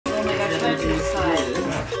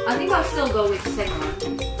I think I'll still go with the second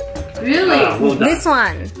one. Really? This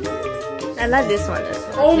one. I like this one as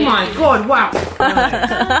well. Oh my god, wow!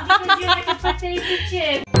 Because you like a potato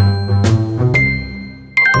chip.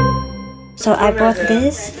 So I brought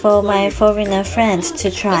this for my foreigner friends to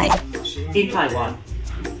try. In Taiwan,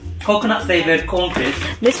 coconut flavored corn crisps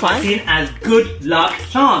This one? seen as good luck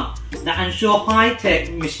charm that ensure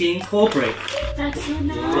high-tech machine corporate. That's so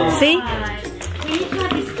nice. See? We need to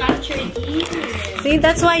have this structure and eat it. See,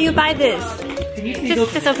 that's why you buy this. Can you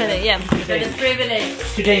Just open it, yeah. For the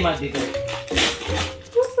privilege. Today might be good.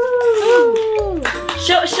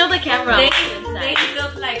 Show the camera. They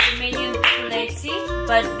look like Romanian poleci,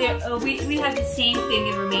 but we have the same thing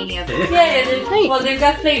in Romania. Yeah, well, they've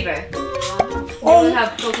got flavor. They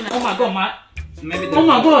have coconut. Oh my god, Matt. Maybe Oh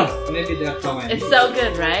my god! Maybe they're Hawaiian. It's so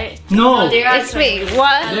good, right? No! It's sweet.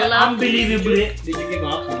 What? They're unbelievably Did you give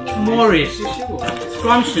up on that? Moorish, You should.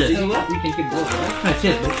 scrumptious. You can keep both, right? That's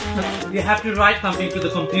it. You have to write something to the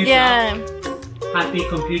computer. Yeah. Happy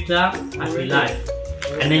computer, happy life.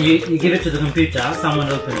 And then you give it to the computer, someone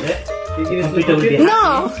opens it. You give it to the Computer will be computer?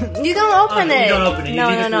 No, you don't open it. You don't open it. You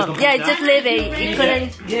give it to the computer. Yeah, just leave it. You couldn't.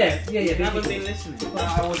 Yeah. I haven't been listening.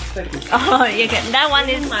 I was expecting. Oh, you can. That one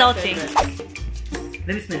is salty.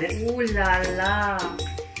 Let me smell it. Ooh la la.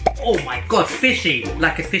 Oh my god, fishy,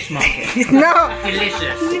 like a fish market. No,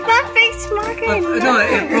 Delicious. it's not fish market.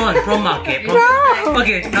 No, prawn market. No.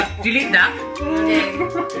 Okay, now delete that. Okay.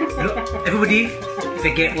 Look, everybody,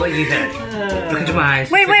 forget what you heard. Look into my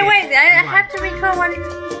eyes. Wait. Forget. I have to recall one.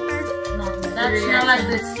 That's not like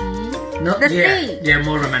the sea. No, The yeah, sea. yeah,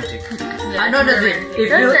 more romantic. Yeah, I know the sea. If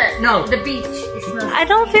Does you it? no, The beach. It smells. I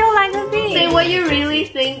don't feel like a bee. Say what you really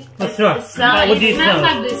think. what's wrong? It What do you smells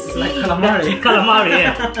smell? like the sea. Like calamari. Calamari,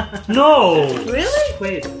 yeah. No. Really?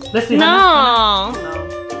 Wait. Let's see. No.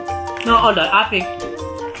 No, hold on. I think,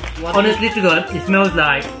 honestly to God, it smells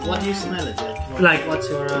like What do you smell it? Like- what's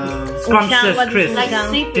your scrumptious What- crisp, like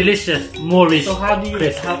seafood. delicious, Moorish So how do you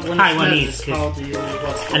crisp, when Taiwanese you smell crisp. this, how do you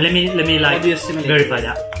what's And let me like How do you assimilate verify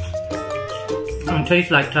that. It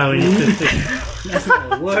tastes like Taiwanese crisp. that's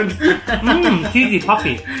not a word. Cheesy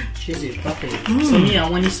puffy. Cheesy, puffy. So Mia,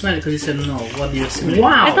 when you smell it, because you said no, what do you smell?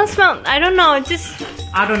 Wow. I don't smell. I don't know. Just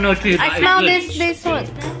I don't know too. I but smell it's this one.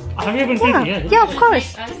 good. Have you been tasting it? Yeah, of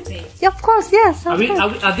course. Yeah, of course. Yes. Of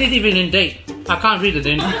course. Are these even in date? I can't read it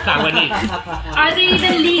in Taiwanese. Are they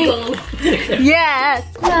even legal? Yes.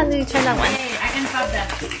 Yeah, you try that one. Hey, I can pop that.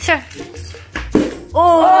 Sure.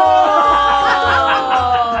 Oh.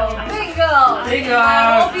 Bingo! Bingo!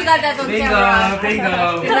 I hope you got that on camera.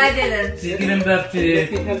 Bingo. Because I didn't. She's giving birth to.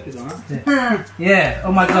 It helped you, huh? Yeah.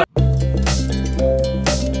 Oh my god.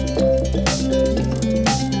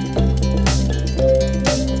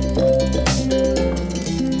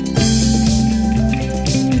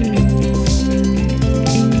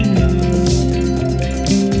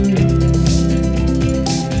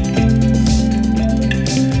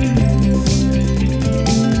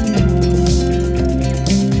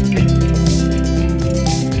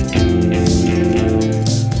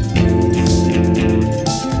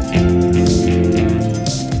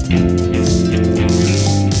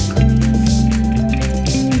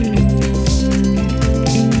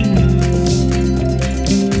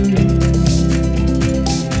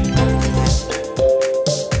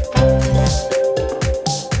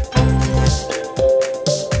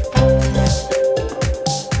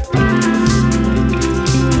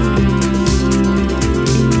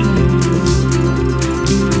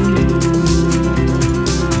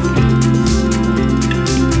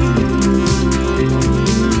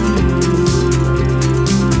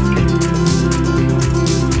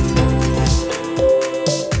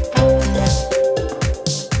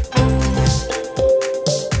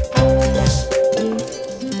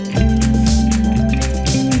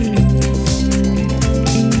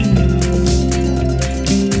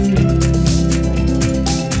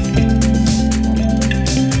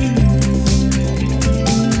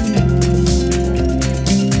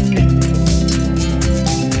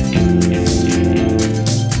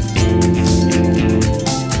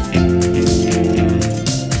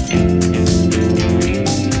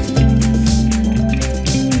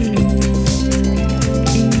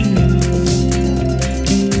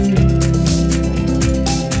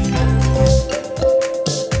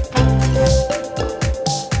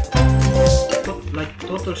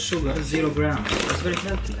 Sugar 0 grams. That's very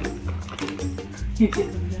healthy.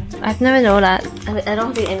 I've never known that. I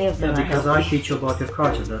don't think any of them are Because healthy. I teach you about your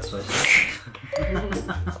culture, that's why.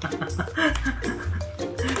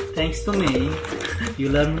 Thanks to me, you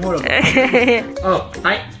learn more about it. Oh,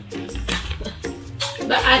 I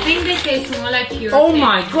I think they taste more like pure. Oh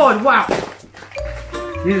my god! Wow.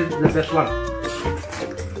 This is the best one.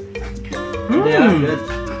 They are good.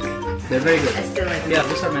 They're very good. I still like Yeah,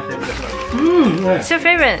 these are my favorite as well. Yeah. What's your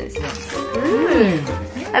favorite?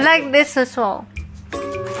 I like this as well.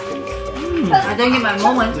 I don't get my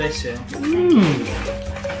moment. Bless you.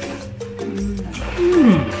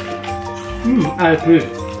 I agree.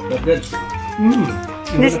 They're good.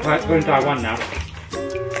 I'm This- gonna go in Taiwan now.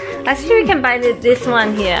 Actually, we can buy this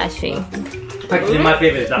one here. Actually, Actually, my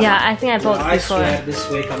favorite is that yeah, I think I bought I before. swear this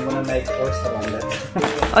week I'm gonna make oyster omelette.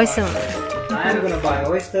 Awesome. I'm gonna buy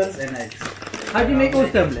oysters and eggs. one. How do you make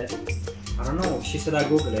oyster omelette? I don't know. She said I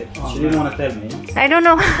Google it. She didn't want to tell me. I don't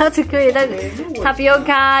know how to cook it.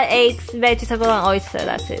 Tapioca, eggs, vegetable, and oyster.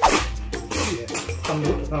 That's it. Some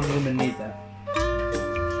women need that.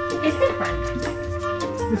 It's different.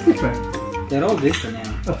 It's different. They're all different,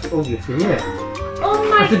 yeah. Oh, obviously, yeah. Oh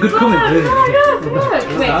my That's a good god! comment, isn't it? No,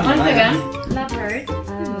 look! Wait, Not one bad. second. Not heard.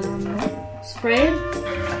 Spread.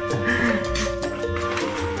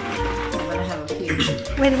 I'm gonna have a few.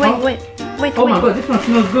 Wait. Oh my god, this one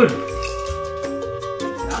smells good.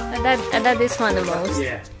 I like this one the most.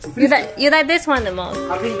 Yeah. You like this one the most?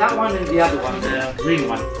 I think that one and the other one, the green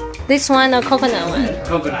one. This one or coconut one?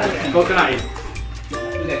 Coconut. Coconut is.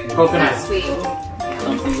 Coconut. That's sweet.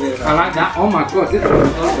 I like that. Oh my god, this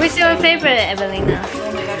one. Which is your favorite, Evelina?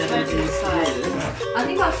 Oh my gosh, let's decide. I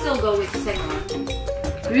think I'll still go with the second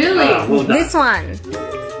one. Really? Well done. This one.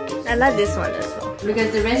 I like this one as well.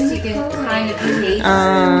 Because the rest you can kind of taste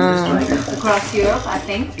across Europe, I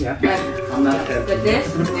think. Yeah. I'm not there. But this,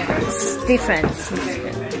 never. It's different.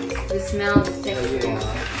 The smell, the texture.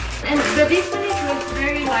 And but this one looks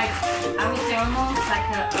very like, I would say almost like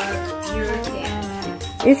a European.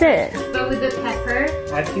 Is it? But with the pepper.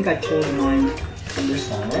 I think I chose mine. This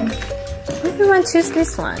one, right? Everyone choose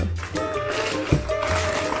this one.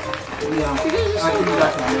 Yeah. I think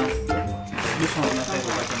that one. Yeah. This one is my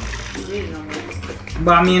favorite. I think.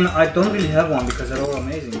 But I mean, I don't really have one because they're all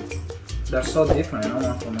amazing. They're so different,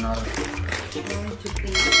 one from another.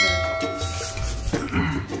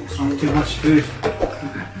 Too much food.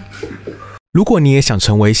 如果你也想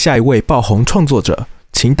成为下一位爆红创作者，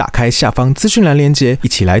请打开下方资讯栏链接，一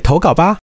起来投稿吧。